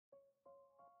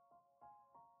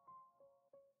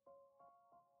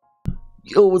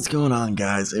Yo, what's going on,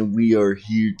 guys? And we are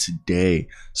here today.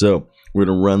 So, we're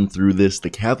going to run through this.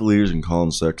 The Cavaliers and Colin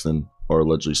Sexton are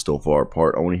allegedly still far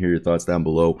apart. I want to hear your thoughts down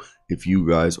below. If you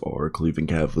guys are a Cleveland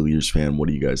Cavaliers fan, what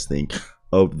do you guys think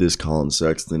of this Colin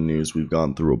Sexton news? We've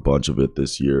gone through a bunch of it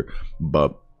this year,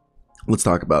 but let's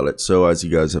talk about it. So, as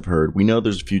you guys have heard, we know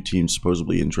there's a few teams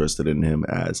supposedly interested in him,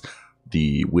 as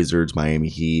the Wizards, Miami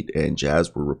Heat, and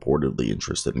Jazz were reportedly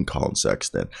interested in Colin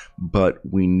Sexton. But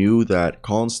we knew that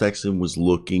Colin Sexton was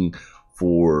looking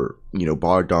for,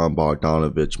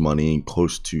 Bogdanovich money,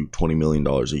 close to $20 million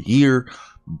a year.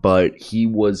 But he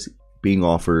was being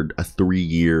offered a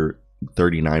 3-year,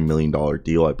 $39 million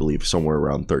deal, I believe, somewhere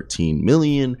around $13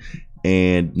 million.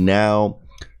 And now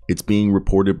it's being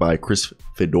reported by Chris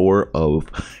Fedor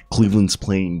of Cleveland's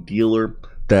Plain Dealer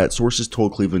that sources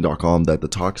told Cleveland.com that the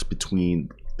talks between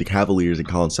the Cavaliers and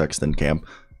Colin Sexton camp,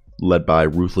 led by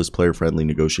ruthless player-friendly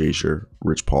negotiator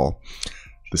Rich Paul,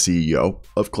 the CEO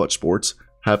of Klutch Sports,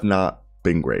 have not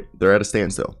been great. They're at a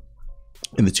standstill,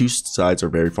 and the two sides are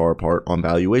very far apart on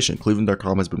valuation.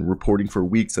 Cleveland.com has been reporting for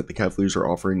weeks that the Cavaliers are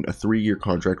offering a 3-year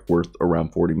contract worth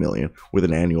around $40 million, with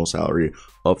an annual salary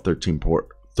of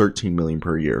 $13 million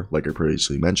per year, like I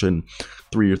previously mentioned.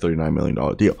 3-year, $39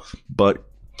 million deal, but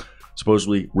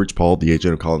supposedly, Rich Paul, the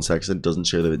agent of Colin Sexton, doesn't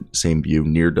share the same view,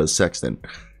 neither does Sexton.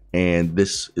 And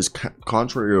this is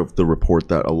contrary of the report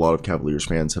that a lot of Cavaliers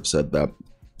fans have said that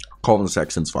Colin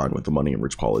Sexton's fine with the money and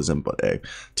Rich Paul isn't. But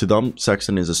to them,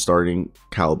 Sexton is a starting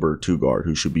caliber 2-guard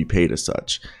who should be paid as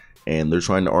such. And they're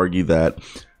trying to argue that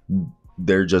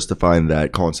they're justifying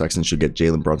that Colin Sexton should get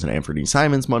Jalen Brunson and Anthony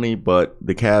Simons money. But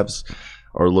the Cavs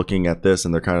are looking at this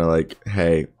and they're kind of like,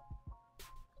 hey,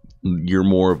 you're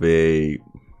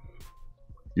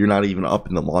not even up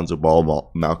in the Lonzo Ball,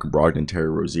 Malcolm Brogdon, Terry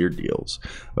Rozier deals.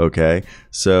 Okay,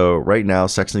 so right now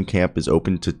Sexton camp is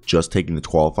open to just taking the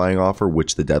qualifying offer,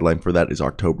 which the deadline for that is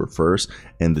October 1st,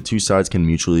 and the two sides can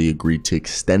mutually agree to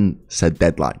extend said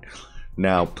deadline.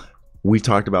 Now, we've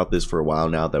talked about this for a while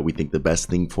now, that we think the best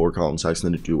thing for Colin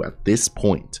Sexton to do at this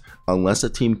point, unless a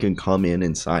team can come in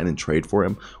and sign and trade for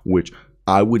him, which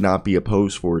I would not be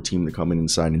opposed for a team to come in and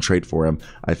sign and trade for him.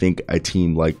 I think a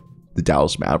team like the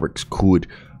Dallas Mavericks could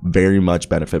very much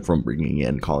benefit from bringing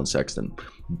in Colin Sexton.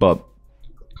 But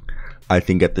I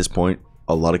think at this point,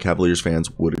 a lot of Cavaliers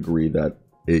fans would agree that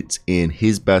it's in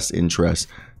his best interest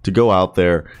to go out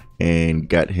there and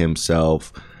get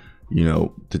himself,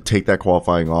 to take that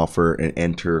qualifying offer and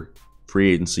enter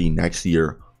free agency next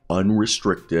year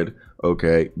unrestricted.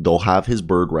 Okay, they'll have his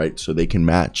bird right, so they can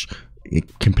match.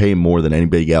 It can pay him more than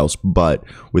anybody else, but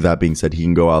with that being said, he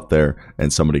can go out there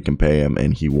and somebody can pay him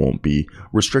and he won't be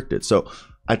restricted. So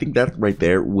I think that right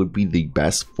there would be the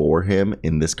best for him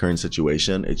in this current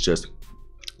situation. It's just,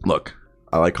 look,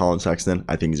 I like Colin Sexton.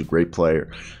 I think he's a great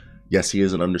player. Yes, he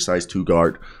is an undersized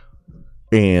 2-guard,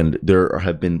 and there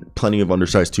have been plenty of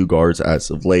undersized 2-guards as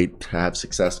of late to have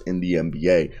success in the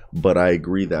NBA. But I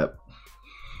agree that,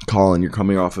 Colin, you're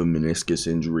coming off a meniscus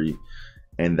injury,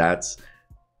 and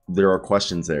there are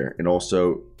questions there. And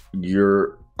also,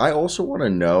 I also want to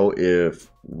know if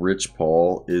Rich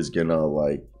Paul is gonna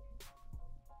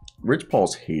Rich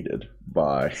Paul's hated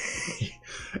by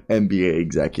NBA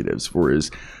executives for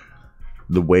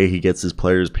the way he gets his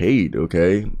players paid.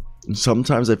 Okay,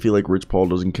 sometimes I feel like Rich Paul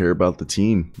doesn't care about the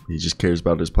team; he just cares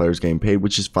about his players getting paid,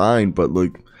 which is fine. But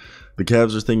look, the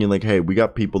Cavs are thinking like, hey, we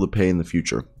got people to pay in the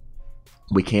future.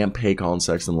 We can't pay Colin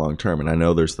Sexton long term, and I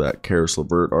know there's that Karis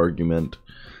LeVert argument.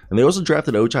 And they also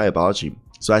drafted Ochai Agbaji.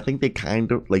 So I think they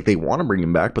they want to bring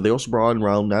him back, but they also brought in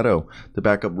Raul Neto to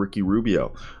back up Ricky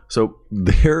Rubio. So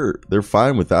they're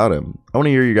fine without him. I want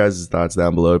to hear you guys' thoughts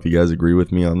down below if you guys agree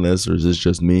with me on this, or is this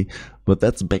just me? But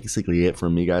that's basically it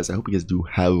from me, guys. I hope you guys do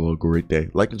have a great day.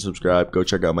 Like and subscribe. Go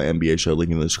check out my NBA show, link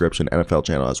in the description, NFL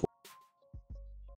channel as well.